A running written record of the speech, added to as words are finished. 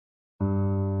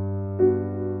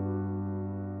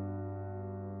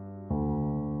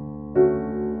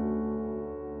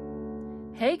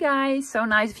Hey guys, so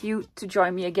nice of you to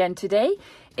join me again today.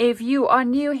 If you are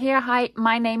new here, hi,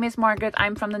 my name is Margaret.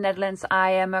 I'm from the Netherlands. I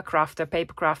am a crafter,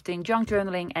 paper crafting, junk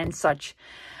journaling and such.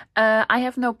 I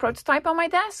have no prototype on my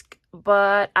desk,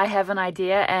 but I have an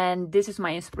idea and this is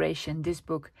my inspiration, this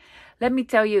book. Let me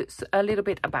tell you a little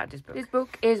bit about this book. This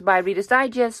book is by Reader's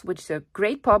Digest, which is a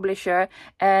great publisher,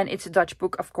 and it's a Dutch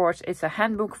book, of course. It's a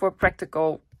handbook for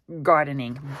practical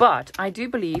gardening, but I do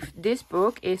believe this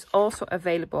book is also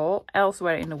available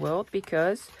elsewhere in the world,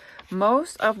 because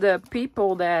most of the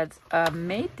people that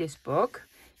made this book,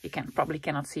 you probably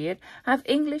cannot see it, have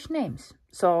English names.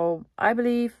 So I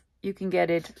believe you can get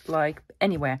it like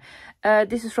anywhere.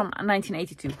 This is from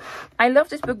 1982. I love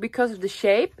this book because of the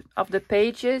shape of the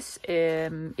pages.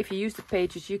 If you use the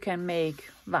pages, you can make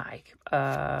like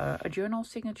a journal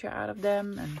signature out of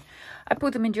them. And I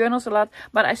put them in journals a lot,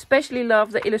 but I especially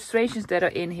love the illustrations that are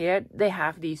in here. They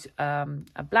have these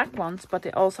black ones, but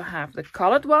they also have the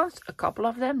colored ones, a couple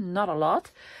of them, not a lot.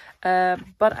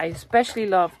 But I especially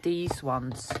love these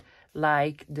ones,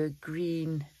 like the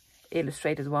green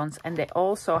illustrated ones, and they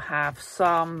also have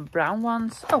some brown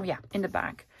ones. Oh yeah, in the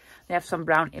back they have some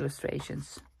brown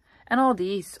illustrations, and all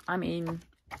these, I mean,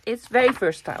 it's very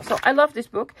versatile. So I love this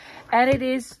book, and it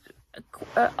is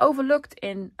overlooked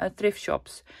in thrift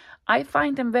shops. I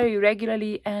find them very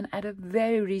regularly and at a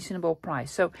very reasonable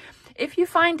price. So if you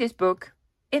find this book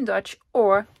in Dutch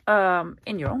or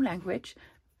in your own language,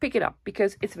 pick it up,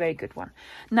 because it's a very good one.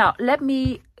 Now let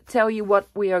me tell you what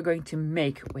we are going to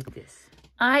make with this.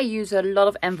 I use a lot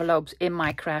of envelopes in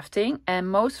my crafting, and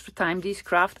most of the time these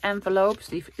craft envelopes,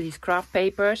 these craft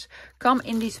papers, come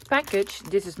in this package.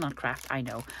 This is not craft, I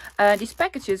know. These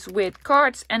packages with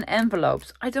cards and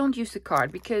envelopes. I don't use the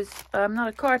card because I'm not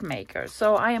a card maker,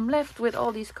 so I am left with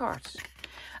all these cards.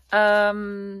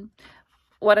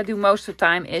 What I do most of the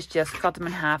time is just cut them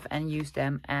in half and use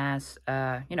them as,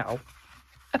 you know,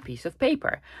 a piece of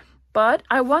paper. But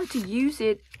I want to use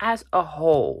it as a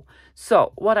whole.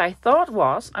 So what I thought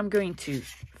was, I'm going to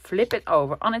flip it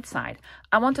over on its side.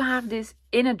 I want to have this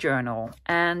in a journal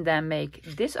and then make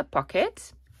this a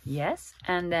pocket. Yes.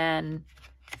 And then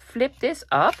flip this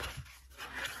up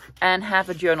and have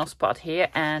a journal spot here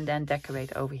and then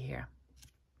decorate over here.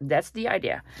 That's the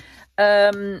idea.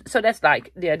 So that's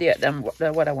like the idea, then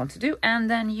what I want to do. And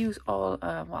then use all,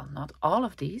 well, not all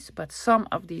of these, but some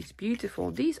of these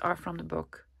beautiful. These are from the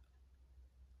book.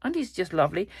 And these are just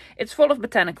lovely. It's full of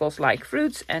botanicals like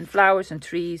fruits and flowers and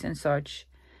trees and such.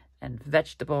 And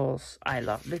vegetables. I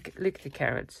love, look at the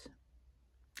carrots.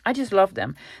 I just love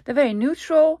them. They're very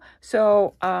neutral.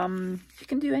 So you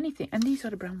can do anything. And these are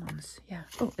the brown ones. Yeah.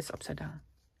 Oh, it's upside down.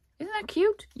 Isn't that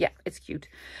cute? Yeah, it's cute.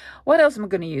 What else am I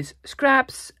going to use?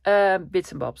 Scraps,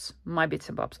 bits and bobs. My bits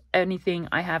and bobs. Anything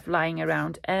I have lying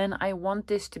around. And I want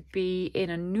this to be in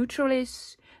a neutral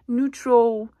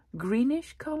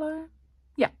greenish color.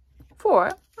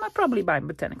 For probably my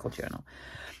botanical journal.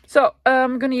 So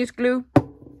I'm gonna use glue,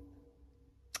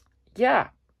 yeah,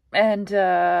 and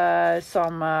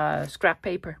some scrap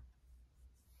paper.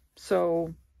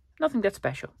 So nothing that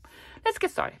special. Let's get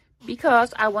started.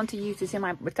 Because I want to use this in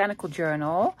my botanical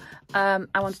journal, I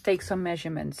want to take some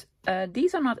measurements.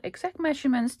 These are not exact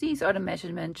measurements. These are the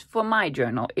measurements for my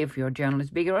journal. If your journal is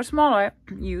bigger or smaller,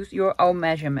 use your own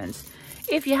measurements.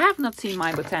 If you have not seen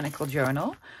my botanical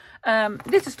journal,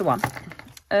 this is the one.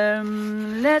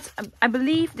 I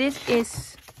believe this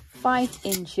is 5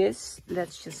 inches.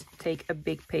 Let's just take a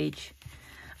big page.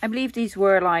 I believe these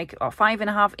were like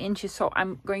 5.5 inches. So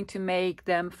I'm going to make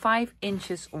them 5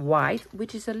 inches wide,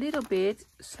 which is a little bit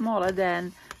smaller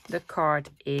than the card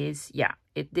is. Yeah,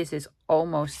 this is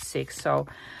almost 6. So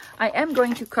I am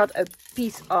going to cut a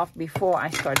piece off before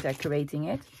I start decorating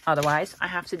it. Otherwise, I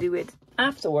have to do it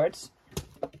afterwards.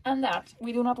 And that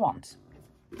we do not want.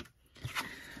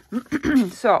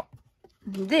 So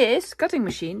this cutting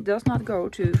machine does not go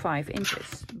to 5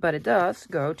 inches, but it does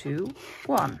go to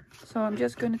 1. So I'm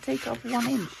just going to take off 1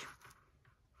 inch.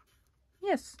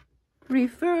 Yes,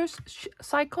 reverse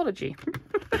psychology.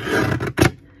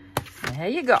 There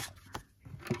you go.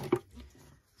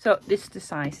 So this is the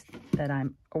size that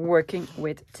I'm working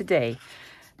with today.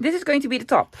 This is going to be the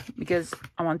top because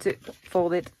I want to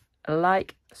fold it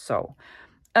like so.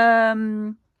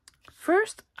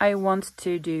 First, I want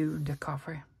to do the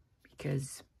cover,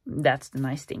 because that's the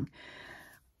nice thing.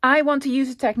 I want to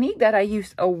use a technique that I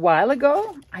used a while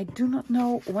ago. I do not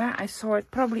know where I saw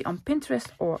it, probably on Pinterest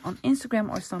or on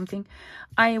Instagram or something.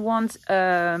 I want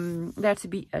there to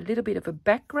be a little bit of a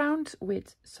background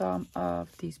with some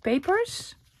of these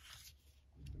papers.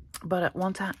 But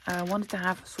I wanted to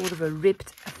have sort of a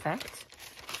ribbed effect.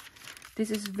 This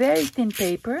is very thin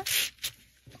paper,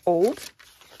 old.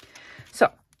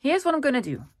 Here's what I'm going to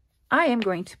do. I am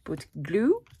going to put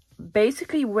glue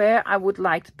basically where I would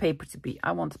like the paper to be.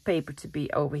 I want the paper to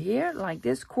be over here, like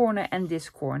this corner and this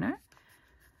corner.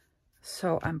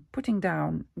 So I'm putting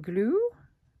down glue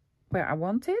where I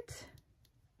want it.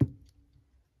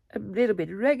 A little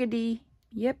bit raggedy,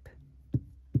 yep.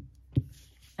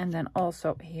 And then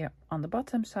also here on the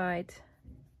bottom side,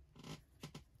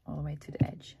 all the way to the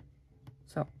edge.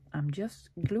 So I'm just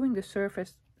gluing the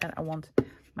surface that I want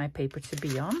my paper to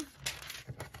be on.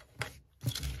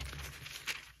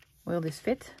 Will this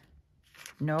fit?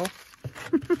 No.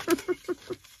 I'm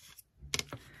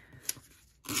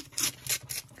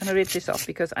gonna rip this off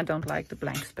because I don't like the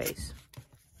blank space.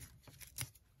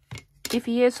 If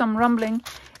you hear some rumbling,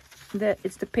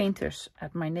 it's the painters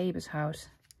at my neighbor's house.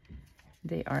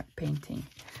 They are painting.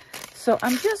 So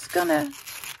I'm just gonna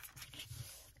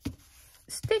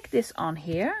stick this on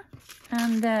here,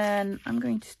 and then I'm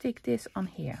going to stick this on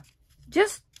here.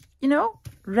 Just, you know,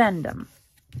 random.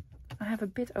 I have a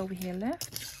bit over here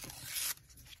left.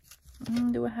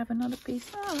 Do I have another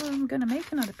piece? Oh, I'm gonna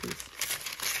make another piece.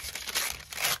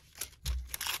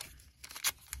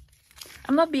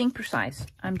 I'm not being precise.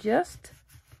 I'm just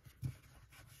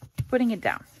putting it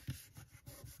down.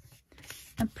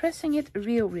 I'm pressing it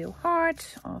real hard.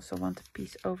 Also want a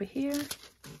piece over here.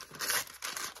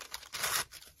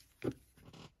 A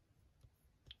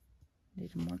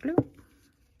little more glue.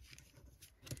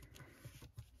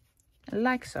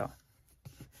 Like so.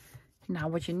 Now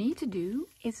what you need to do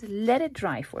is let it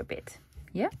dry for a bit.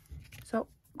 Yeah? So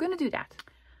I'm gonna do that.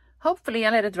 Hopefully I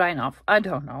let it dry enough. I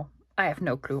don't know. I have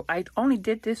no clue. I only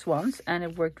did this once and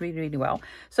it worked really well.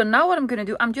 So now what I'm gonna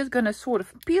do, I'm just gonna sort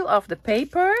of peel off the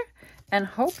paper and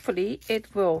hopefully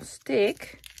it will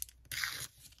stick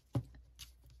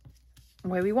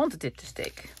where we wanted it to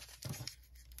stick.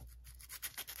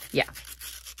 Yeah.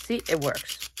 See, it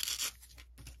works.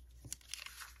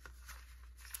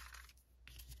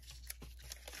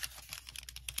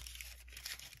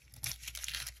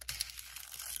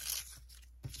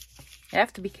 You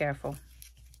have to be careful.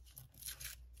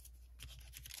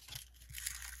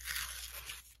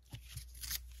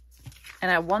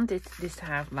 And I wanted this to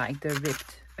have like the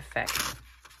ripped effect.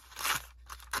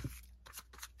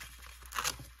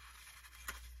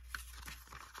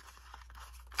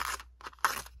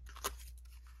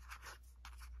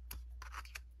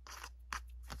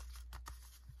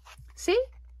 See?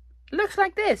 Looks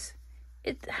like this.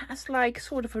 It has like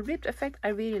sort of a ripped effect. I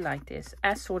really like this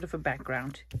as sort of a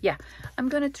background. Yeah, I'm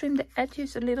gonna trim the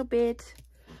edges a little bit.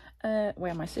 Where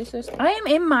are my scissors? I am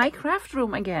in my craft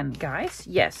room again, guys.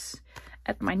 Yes,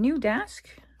 at my new desk.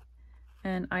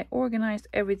 And I organized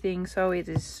everything so it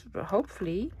is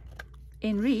hopefully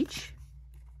in reach.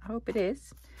 I hope it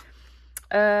is.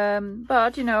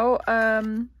 But you know,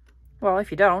 well, if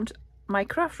you don't, my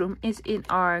craft room is in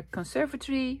our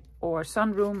conservatory or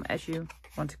sunroom, as you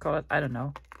want to call it. I don't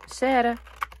know. Serre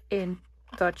in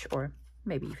Dutch or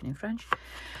maybe even in French.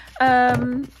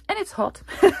 And it's hot.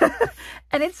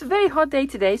 And it's a very hot day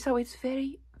today, so it's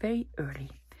very early.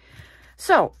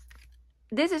 So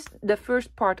this is the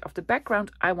first part of the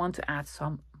background. I want to add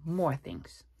some more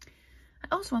things. I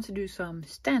also want to do some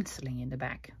stenciling in the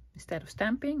back. Instead of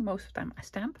stamping, most of the time I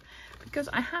stamp, because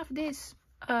I have this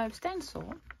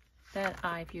stencil that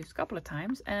I've used a couple of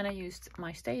times, and I used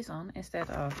my StazOn instead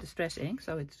of the Stress ink,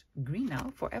 so it's green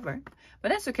now forever. But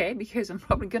that's okay, because I'm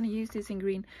probably going to use this in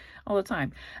green all the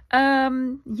time.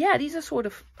 Yeah, these are sort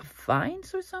of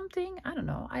vines or something. I don't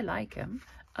know. I like them,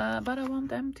 but I want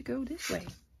them to go this way.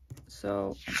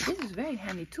 So this is a very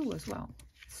handy tool as well.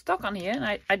 It's stuck on here,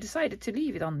 and I decided to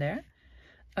leave it on there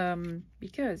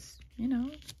because, you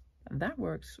know, that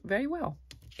works very well,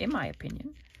 in my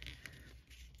opinion.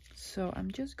 So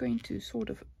I'm just going to sort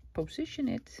of position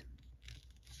it,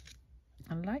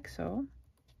 and like so.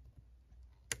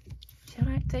 Shall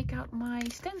I take out my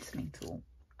stenciling tool?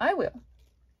 I will.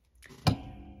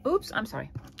 Oops, I'm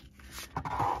sorry.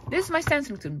 This is my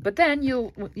stenciling tool, but then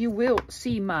you will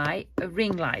see my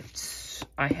ring lights.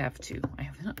 I have two. I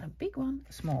have not a big one,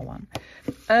 a small one.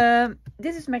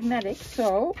 This is magnetic,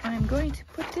 so I'm going to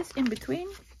put this in between,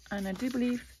 and I do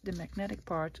believe the magnetic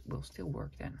part will still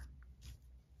work then.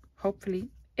 Hopefully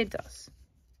it does.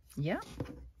 Yeah.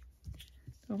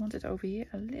 So I want it over here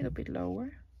a little bit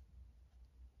lower.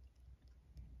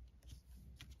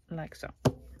 Like so.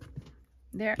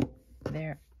 There,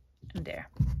 there, and there.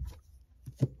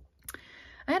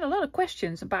 I had a lot of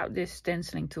questions about this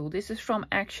stenciling tool. This is from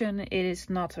Action. It is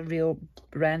not a real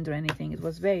brand or anything. It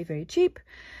was very cheap,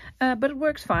 but it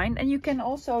works fine. And you can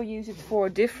also use it for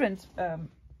different,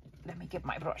 let me get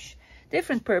my brush,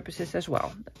 different purposes as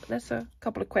well. That's a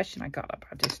couple of questions I got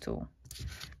about this tool.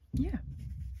 Yeah.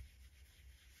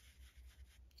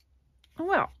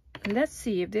 Well, let's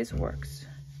see if this works.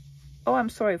 Oh, I'm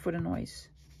sorry for the noise.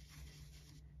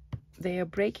 They are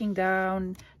breaking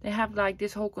down. They have like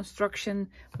this whole construction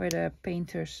where the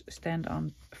painters stand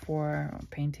on for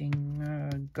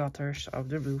painting gutters of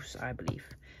the roofs, I believe.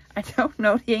 I don't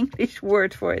know the English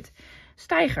word for it.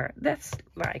 Steiger, that's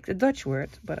like the Dutch word,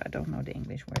 but I don't know the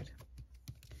English word.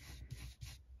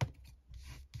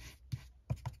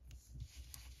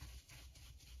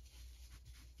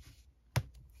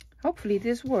 Hopefully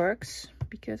this works,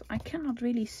 because I cannot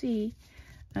really see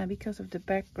because of the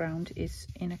background is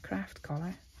in a craft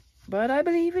color. But I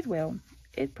believe it will.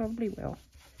 It probably will.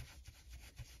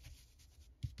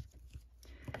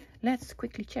 Let's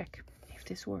quickly check if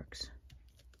this works.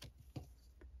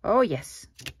 Oh yes,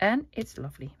 and it's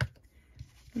lovely.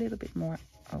 A little bit more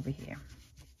over here.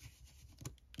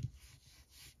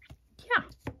 Yeah,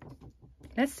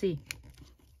 let's see.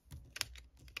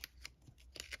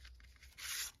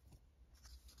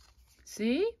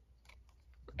 See?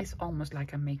 It's almost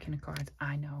like I'm making a card.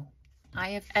 I know. I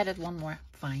have added one more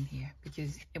vine here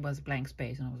because it was a blank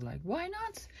space and I was like, why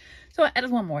not? So I added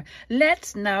one more.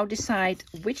 Let's now decide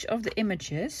which of the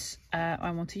images I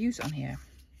want to use on here.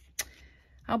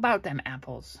 How about them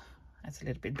apples? That's a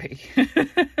little bit big.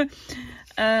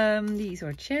 These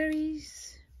are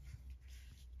cherries.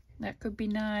 That could be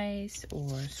nice.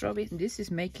 Or strawberries. This is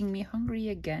making me hungry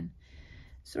again.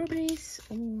 Strawberries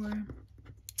or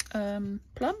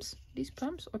plums. These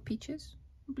plums or peaches.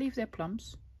 I believe they're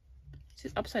plums. Is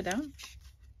it upside down?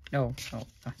 No, no.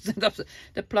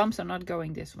 The plums are not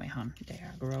going this way, hon. They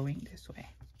are growing this way.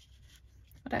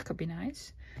 But that could be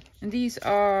nice. And these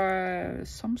are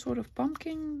some sort of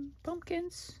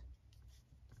pumpkins.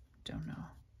 Don't know.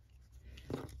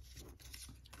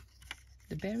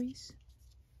 The berries.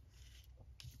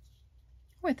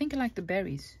 Oh, I think I like the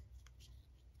berries.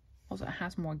 Also, it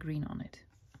has more green on it.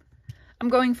 I'm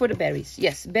going for the berries.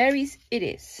 Yes, berries it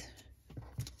is.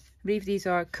 I believe these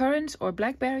are currants or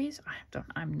blackberries.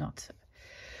 I'm not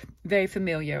very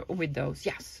familiar with those.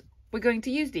 Yes, we're going to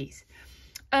use these.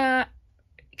 It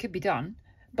could be done,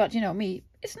 but you know me,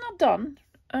 it's not done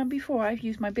before I've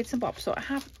used my bits and bobs. So I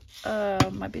have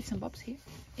my bits and bobs here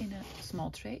in a small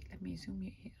tray. Let me zoom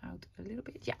you out a little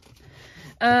bit.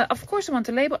 Yeah. Of course I want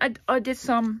to label. I did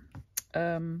some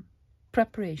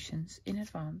preparations in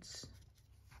advance.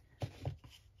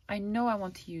 I know I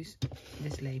want to use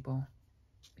this label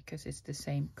because it's the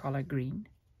same color green.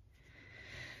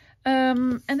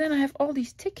 And then I have all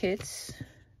these tickets.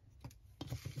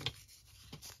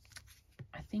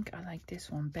 I think I like this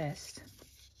one best.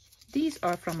 These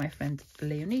are from my friend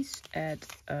Leonie's at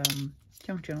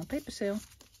Junk Journal Paper Sale.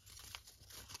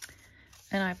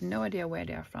 And I have no idea where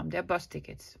they are from. They're bus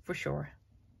tickets for sure.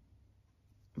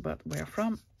 But where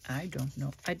from, I don't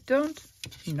know. I don't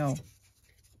know.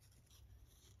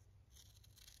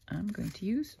 I'm going to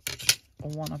use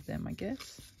one of them, I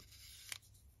guess.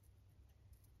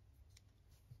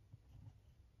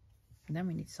 And then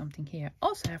we need something here.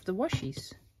 Also have the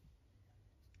washies.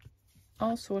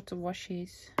 All sorts of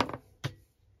washies.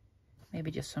 Maybe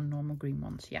just some normal green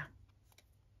ones, yeah.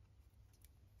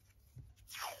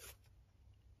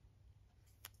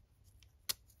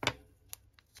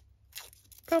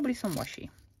 Probably some washi.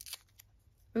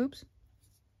 Oops.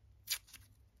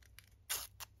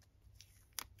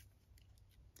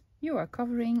 You are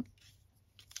covering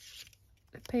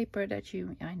the paper that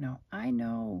you... I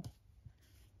know,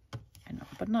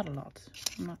 but not a lot.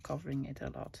 I'm not covering it a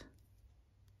lot.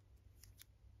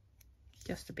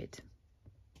 Just a bit.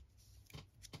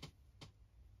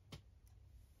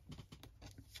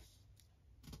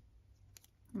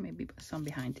 Maybe some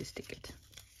behind this ticket.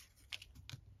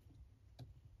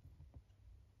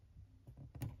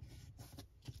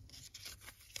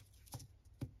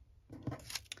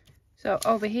 So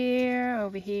over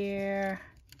here.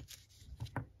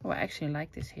 Oh, I actually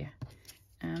like this here.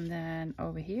 And then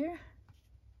over here.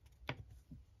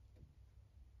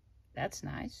 That's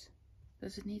nice.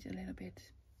 Does it need a little bit?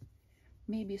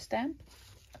 Maybe a stamp?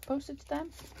 A postage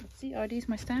stamp? Let's see, are these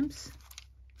my stamps?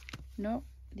 No,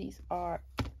 these are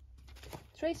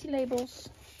Tracy labels.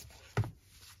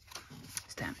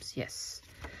 Stamps, yes.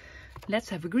 Let's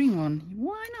have a green one.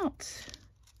 Why not?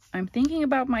 I'm thinking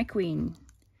about my queen.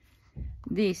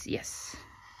 These, yes.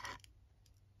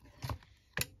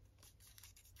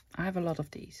 I have a lot of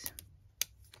these.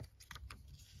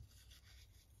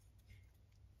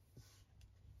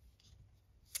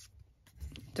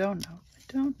 Don't know. I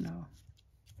don't know.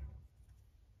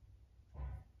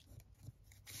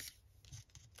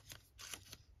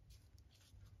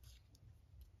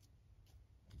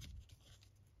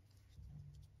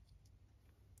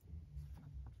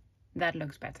 that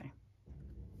looks better.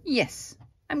 Yes,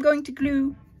 I'm going to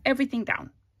glue everything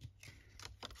down.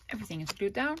 Everything is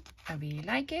glued down. I really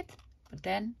like it. But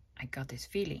then I got this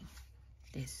feeling.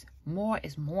 This more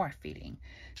is more feeling.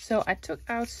 So I took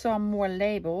out some more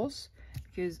labels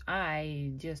because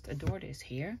I just adore this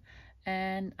here.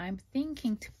 And I'm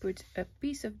thinking to put a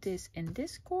piece of this in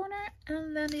this corner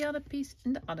and then the other piece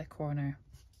in the other corner.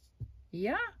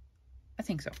 Yeah, I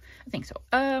think so. I think so.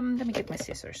 Let me get my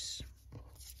scissors.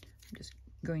 I'm just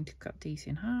going to cut these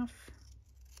in half,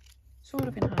 sort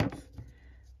of in half.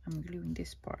 I'm gluing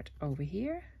this part over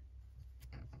here.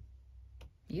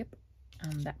 Yep,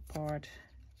 and that part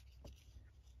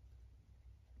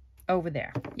over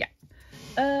there. Yeah.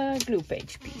 Glue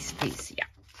page piece, please. Yeah.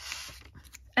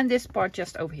 And this part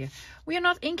just over here. We are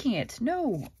not inking it.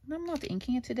 No, I'm not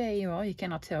inking it today. Well, you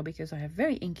cannot tell because I have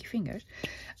very inky fingers.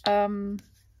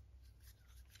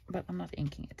 But I'm not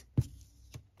inking it.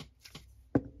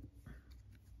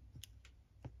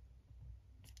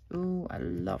 Ooh, I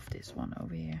love this one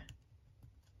over here.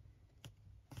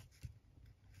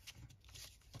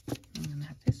 I'm gonna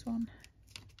have this one.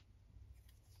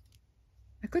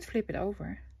 I could flip it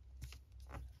over,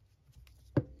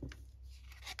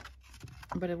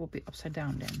 but it will be upside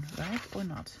down then, right? Or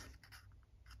not?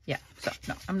 Yeah, so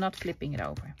no, I'm not flipping it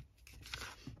over.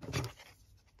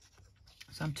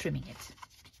 So I'm trimming it.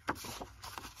 I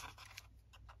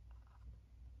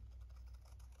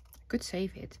could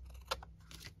save it.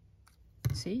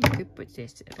 See, you could put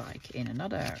this like in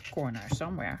another corner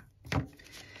somewhere.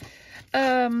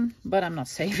 But I'm not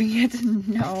saving it.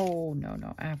 No.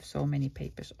 I have so many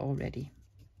papers already.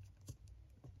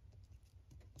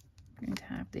 I'm going to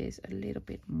have this a little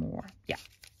bit more. Yeah.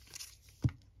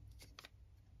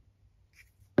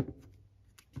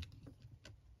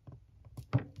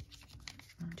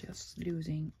 I'm just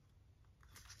losing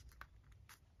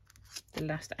the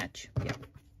last edge. Yeah.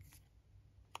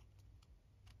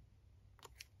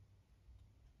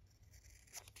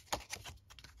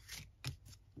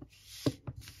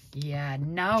 Yeah,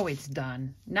 now it's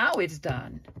done. Now it's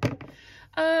done.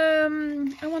 I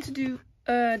want to do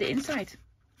the inside.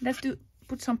 Let's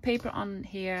put some paper on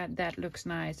here that looks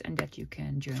nice and that you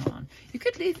can journal on. You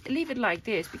could leave it like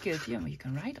this because you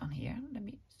can write on here. Let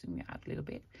me zoom you out a little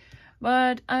bit.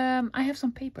 But I have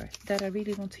some paper that I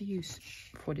really want to use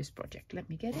for this project. Let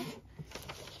me get it.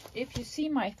 If you see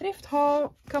my thrift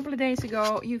haul a couple of days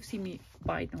ago, you've seen me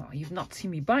buy. Well, you've not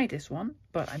seen me buy this one,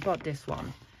 but I bought this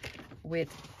one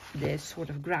with this sort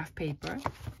of graph paper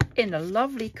in a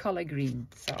lovely color green.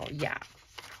 So yeah,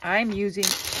 I'm using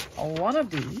one of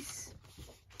these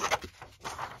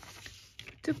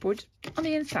to put on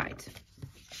the inside.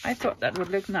 I thought that would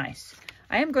look nice.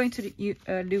 I am going to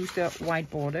lose the white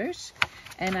borders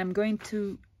and I'm going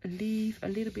to leave a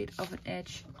little bit of an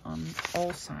edge on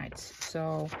all sides.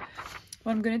 So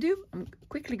what I'm going to do, I'm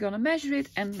quickly going to measure it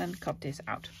and then cut this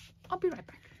out. I'll be right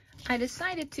back. I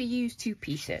decided to use two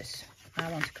pieces.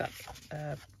 I want to cut,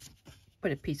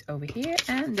 put a piece over here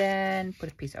and then put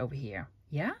a piece over here.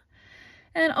 Yeah.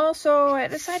 And also I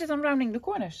decided on rounding the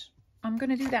corners. I'm going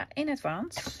to do that in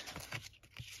advance.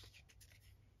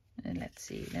 And let's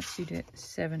see, let's do the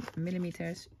 7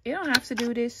 millimeters. You don't have to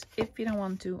do this if you don't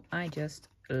want to. I just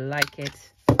like it.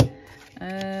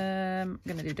 I'm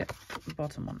going to do the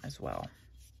bottom one as well.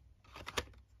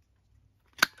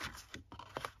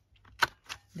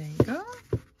 There you go.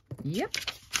 Yep.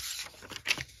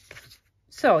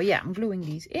 So yeah, I'm gluing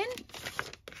these in.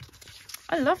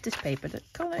 I love this paper. The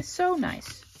color is so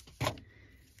nice.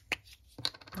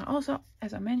 Also,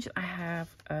 as I mentioned, I have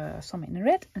some in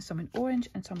red and some in orange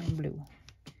and some in blue.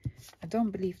 I don't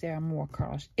believe there are more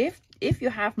colors. If you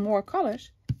have more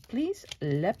colors, please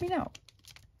let me know.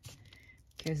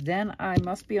 Because then I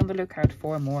must be on the lookout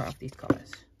for more of these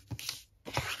colors.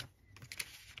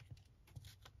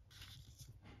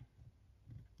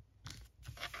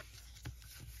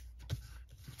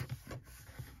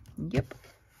 Yep.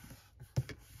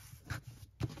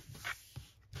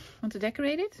 Want to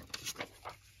decorate it?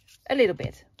 A little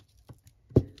bit.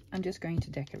 I'm just going to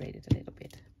decorate it a little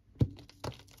bit.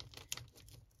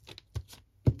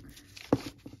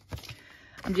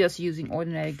 I'm just using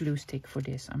ordinary glue stick for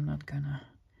this. I'm not gonna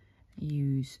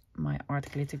use my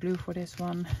art glitter glue for this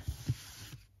one.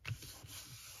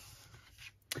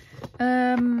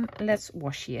 Let's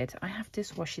washi it. I have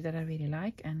this washi that I really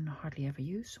like and hardly ever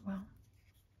use. Well,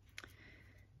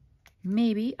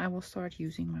 maybe I will start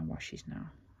using my washies now.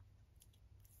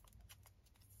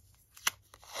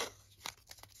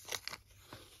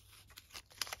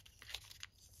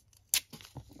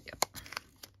 Yep.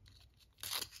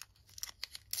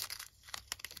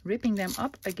 Ripping them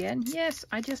up again. Yes,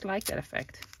 I just like that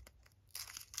effect.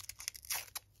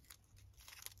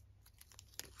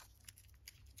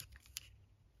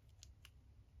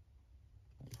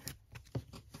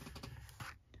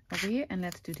 over here and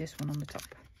let's do this one on the top.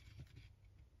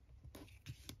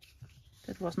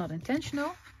 That was not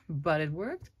intentional, but it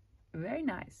worked. Very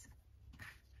nice.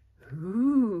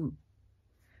 Ooh.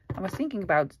 I was thinking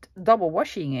about double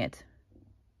washing it,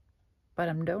 but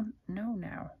I don't know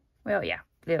now. Well, yeah,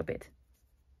 a little bit.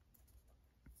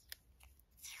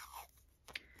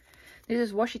 This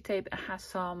is washi tape. It has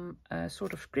some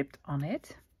sort of script on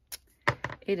it.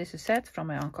 It is a set from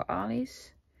my Uncle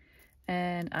Ali's.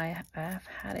 And I have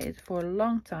had it for a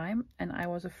long time. And I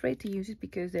was afraid to use it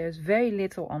because there's very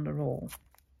little on the roll.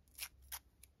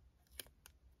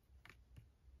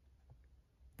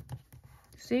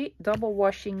 See, double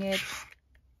washing it.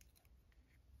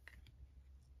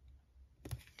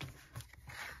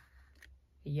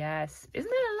 Yes, isn't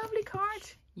that a lovely card?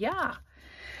 Yeah.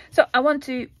 So I want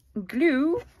to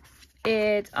glue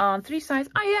it on 3 sides.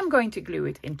 I am going to glue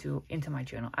it into my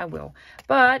journal. I will.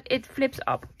 But it flips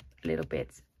up a little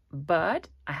bit. But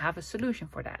I have a solution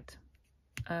for that.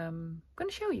 I'm going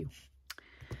to show you.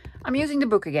 I'm using the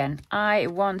book again. I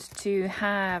want to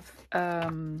have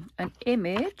an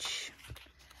image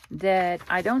that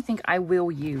I don't think I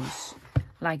will use,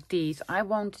 like these. I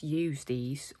won't use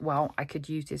these. Well, I could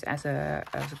use this as a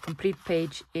complete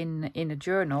page in a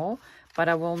journal, but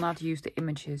I will not use the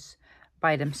images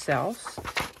by themselves.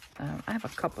 I have a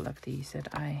couple of these that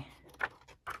I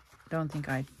don't think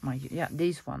I might use. Yeah,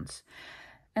 these ones.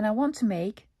 And I want to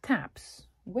make tabs.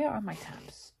 Where are my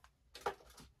tabs?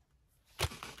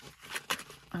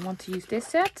 I want to use this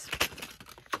set.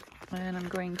 And I'm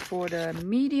going for the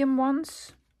medium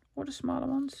ones. Or the smaller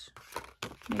ones.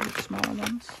 Maybe the smaller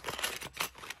ones.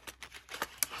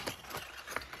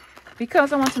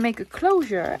 Because I want to make a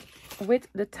closure with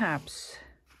the tabs.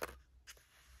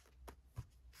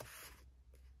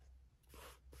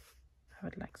 I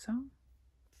would like so.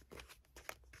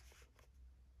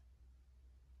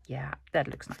 Yeah, that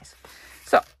looks nice.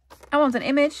 So, I want an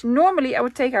image. Normally, I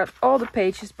would take out all the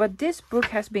pages, but this book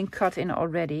has been cut in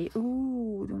already.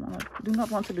 Ooh, do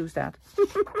not want to lose that.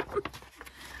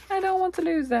 I don't want to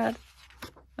lose that.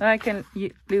 I can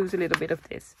lose a little bit of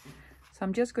this. So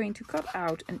I'm just going to cut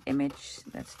out an image.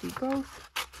 Let's do both.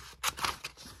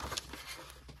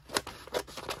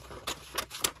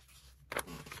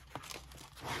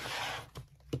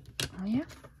 Oh yeah,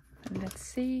 and let's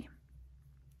see.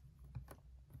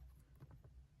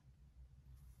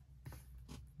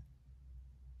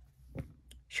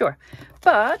 Sure,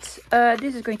 but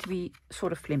this is going to be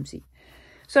sort of flimsy.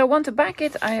 So I want to back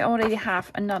it. I already have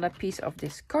another piece of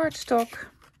this cardstock.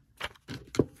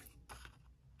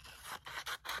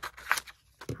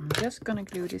 I'm just gonna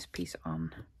glue this piece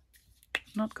on.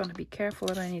 Not gonna be careful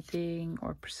or anything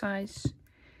or precise.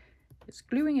 Just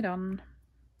gluing it on.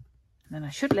 And then I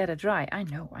should let it dry. I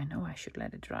know I should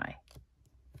let it dry.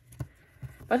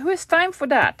 But who has time for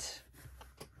that?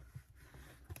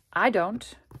 I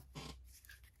don't.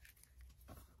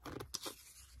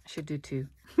 I should do 2.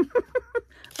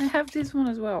 I have this one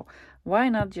as well. Why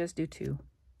not just do 2?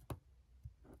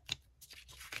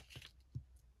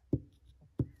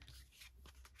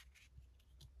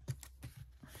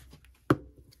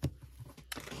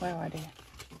 Where are they?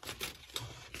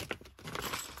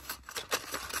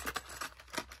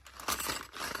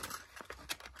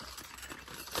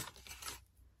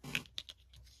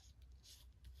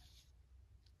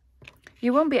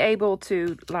 You won't be able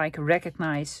to like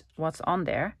recognize what's on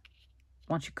there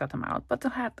once you cut them out, but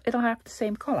it'll have the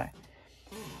same color.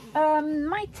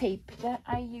 My tape that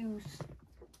I use,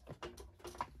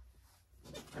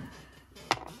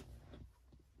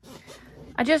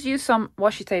 I just use some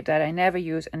washi tape that I never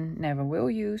use and never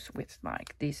will use, with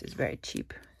like, this is very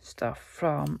cheap stuff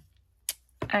from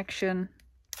Action.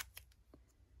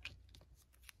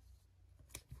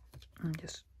 I'm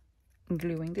just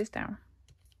gluing this down.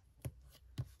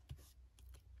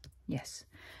 Yes.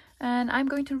 And I'm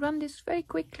going to run this very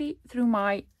quickly through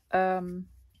my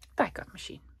die cut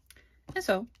machine. And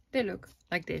so they look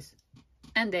like this.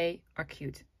 And they are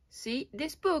cute. See,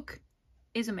 this book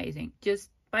is amazing.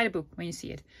 Just buy the book when you see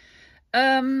it.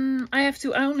 I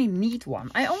only need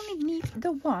one. I only need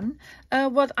the one.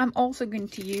 What I'm also going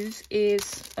to use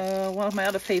is one of my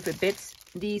other favorite bits.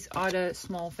 These are the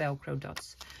small Velcro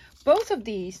dots. Both of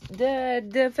these,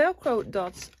 the Velcro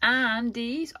dots and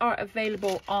these are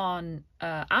available on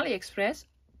AliExpress,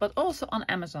 but also on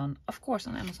Amazon. Of course,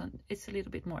 on Amazon it's a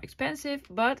little bit more expensive,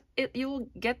 but you will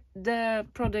get the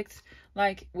product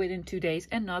like within 2 days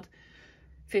and not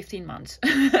 15 months.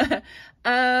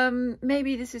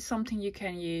 Maybe this is something you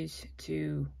can use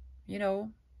to, you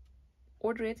know,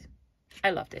 order it.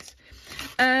 I love this.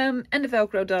 And the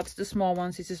Velcro dots, the small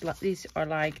ones, these are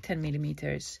like 10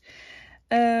 millimeters.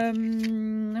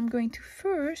 I'm going to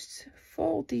first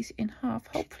fold these in half.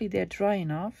 Hopefully they're dry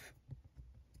enough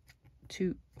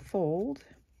to fold.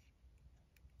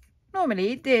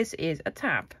 Normally this is a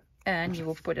tab and you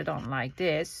will put it on like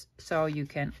this so you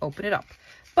can open it up.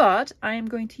 But I am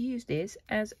going to use this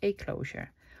as a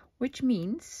closure, which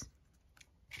means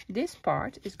this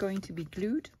part is going to be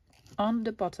glued on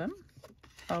the bottom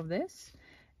of this,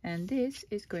 and this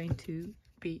is going to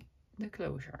be the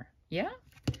closure. Yeah?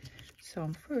 So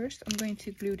first I'm going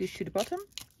to glue this to the bottom.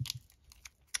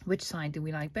 Which side do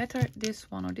we like better? This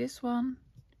one or this one?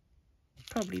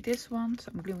 Probably this one.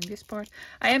 So I'm gluing this part.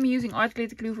 I am using art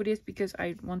glitter glue for this because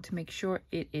I want to make sure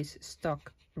it is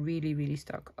stuck, really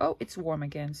stuck. Oh, it's warm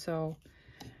again, so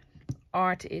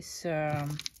art is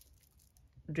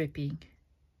dripping.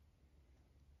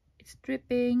 It's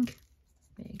dripping.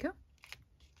 There you go.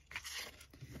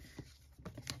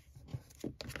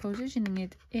 Positioning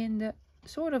it in the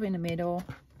sort of in the middle.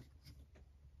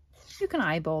 You can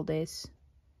eyeball this.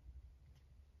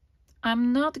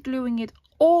 I'm not gluing it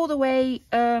all the way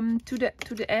to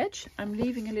the edge. I'm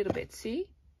leaving a little bit, see?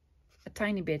 A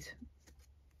tiny bit.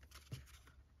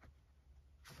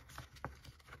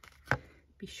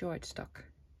 Be sure it's stuck.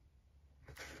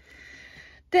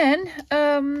 Then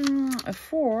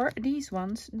for these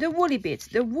ones, the woolly bit.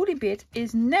 The woolly bit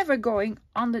is never going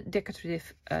on the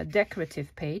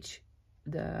decorative page.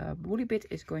 The woolly bit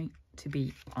is going to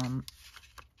be on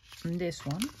this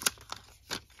one.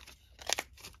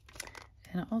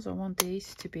 And I also want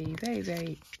these to be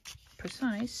very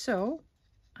precise, so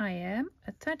I am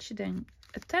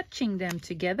attaching them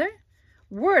together.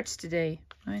 Words today,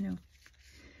 I know.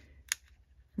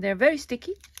 They're very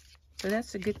sticky, so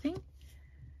that's a good thing.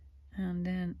 And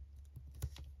then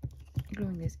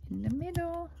gluing this in the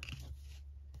middle,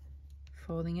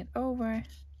 folding it over,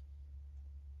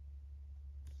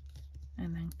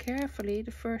 and then carefully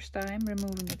the first time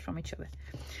removing it from each other.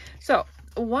 So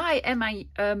why am I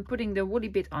putting the woolly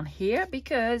bit on here?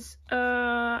 Because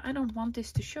I don't want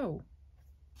this to show.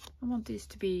 I want this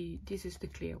to be, this is the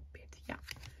clear bit. Yeah.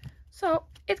 So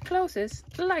it closes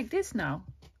like this now.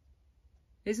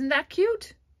 Isn't that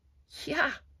cute?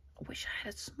 Yeah. I wish I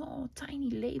had a small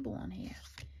tiny label on here.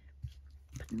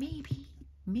 But maybe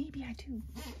I do.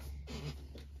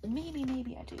 Maybe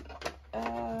I do.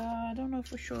 I don't know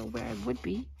for sure where it would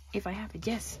be. If I have it,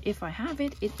 yes. If I have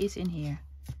it, it is in here.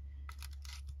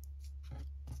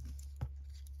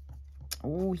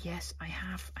 Oh yes, I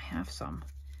have some.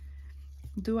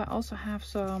 Do I also have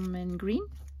some in green?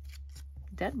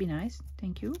 That'd be nice.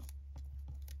 Thank you.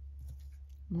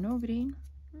 No green.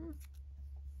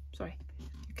 Sorry,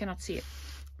 you cannot see it.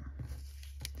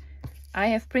 I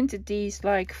have printed these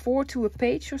like 4 to a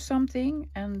page or something,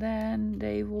 and then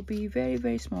they will be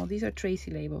very small. These are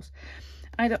Tracy labels.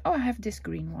 I have this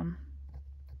green one.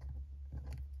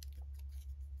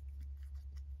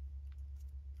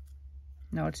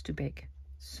 No, it's too big.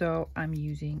 So I'm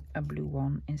using a blue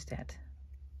one instead.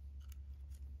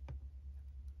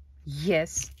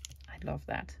 Yes, I love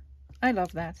that. I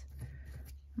love that.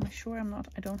 Am I sure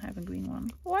I don't have a green one?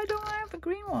 Why don't I have a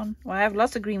green one? Well, I have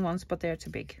lots of green ones, but they're too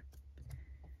big.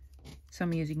 So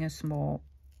I'm using a small.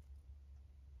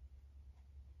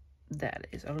 That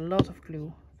is a lot of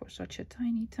glue for such a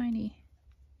tiny.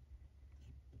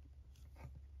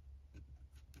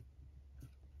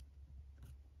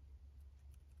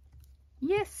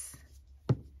 Yes.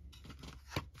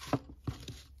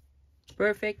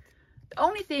 Perfect. The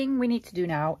only thing we need to do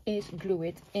now is glue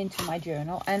it into my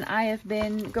journal. And I have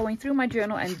been going through my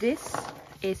journal, and this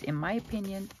is, in my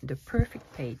opinion, the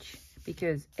perfect page.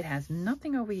 Because it has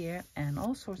nothing over here and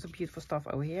all sorts of beautiful stuff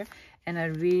over here. And I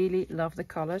really love the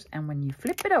colors. And when you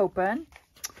flip it open,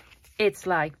 it's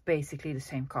like basically the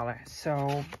same color.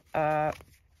 So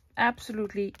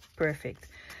absolutely perfect.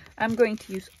 I'm going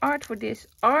to use art for this.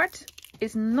 Art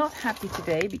is not happy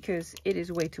today because it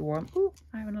is way too warm. Ooh,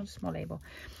 I have another small label.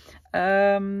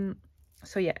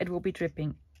 So yeah, it will be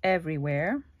dripping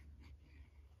everywhere.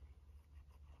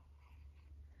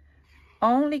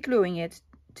 Only gluing it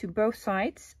to both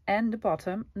sides and the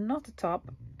bottom, not the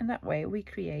top, and that way we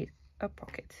create a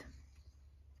pocket.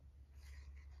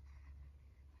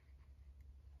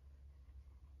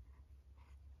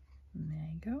 There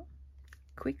you go.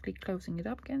 Quickly closing it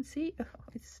up again. See, oh,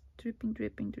 it's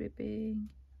dripping.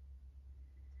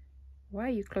 Why are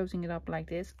you closing it up like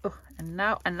this? Oh, and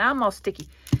now I'm all sticky.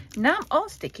 Now I'm all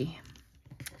sticky.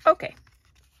 Okay.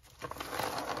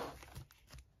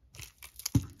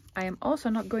 I am also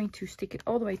not going to stick it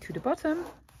all the way to the bottom.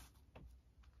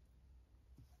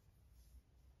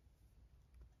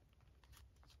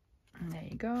 And there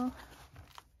you go.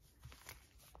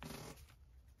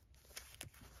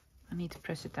 need to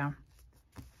press it down.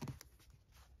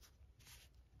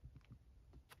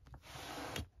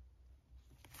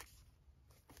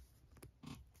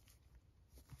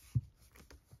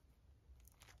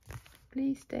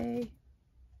 Please stay.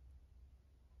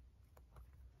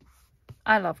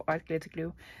 I love art glitter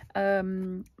glue.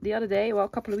 The other day, well, a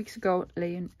couple of weeks ago,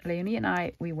 Leonie and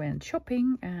I, we went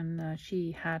shopping, and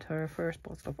she had her first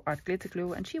bottle of art glitter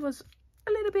glue, and she was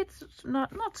a little bit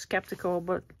not skeptical,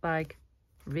 but like,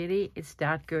 really, it's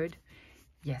that good?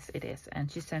 Yes, it is. And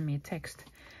she sent me a text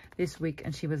this week,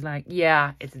 and she was like,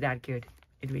 yeah, it's that good.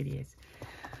 It really is.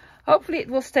 Hopefully it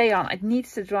will stay on. It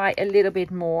needs to dry a little bit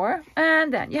more.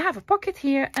 And then you have a pocket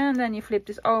here, and then you flip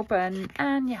this open,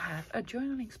 and you have a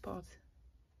journaling spot.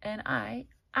 And I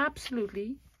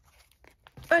absolutely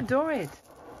adore it.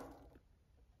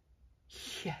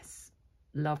 Yes,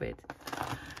 love it.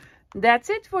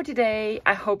 That's it for today.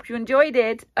 I hope you enjoyed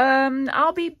it.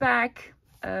 I'll be back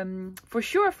for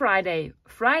sure Friday.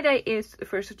 Friday is the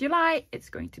 1st of July.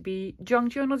 It's going to be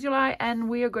Junk Journal July, and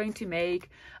we are going to make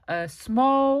a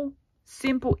small,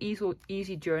 simple,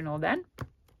 easy journal then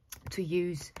to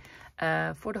use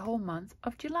for the whole month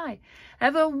of July.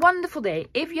 Have a wonderful day.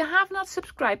 If you have not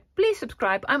subscribed, please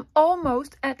subscribe. I'm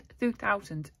almost at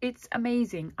 2,000. It's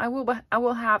amazing. I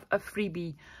will have a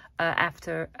freebie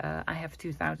after I have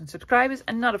 2,000 subscribers,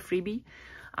 and not a freebie.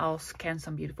 I'll scan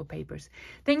some beautiful papers.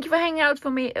 Thank you for hanging out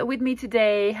with me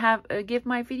today. Give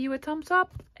my video a thumbs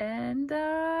up and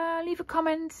leave a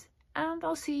comment, and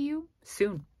I'll see you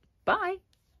soon. Bye.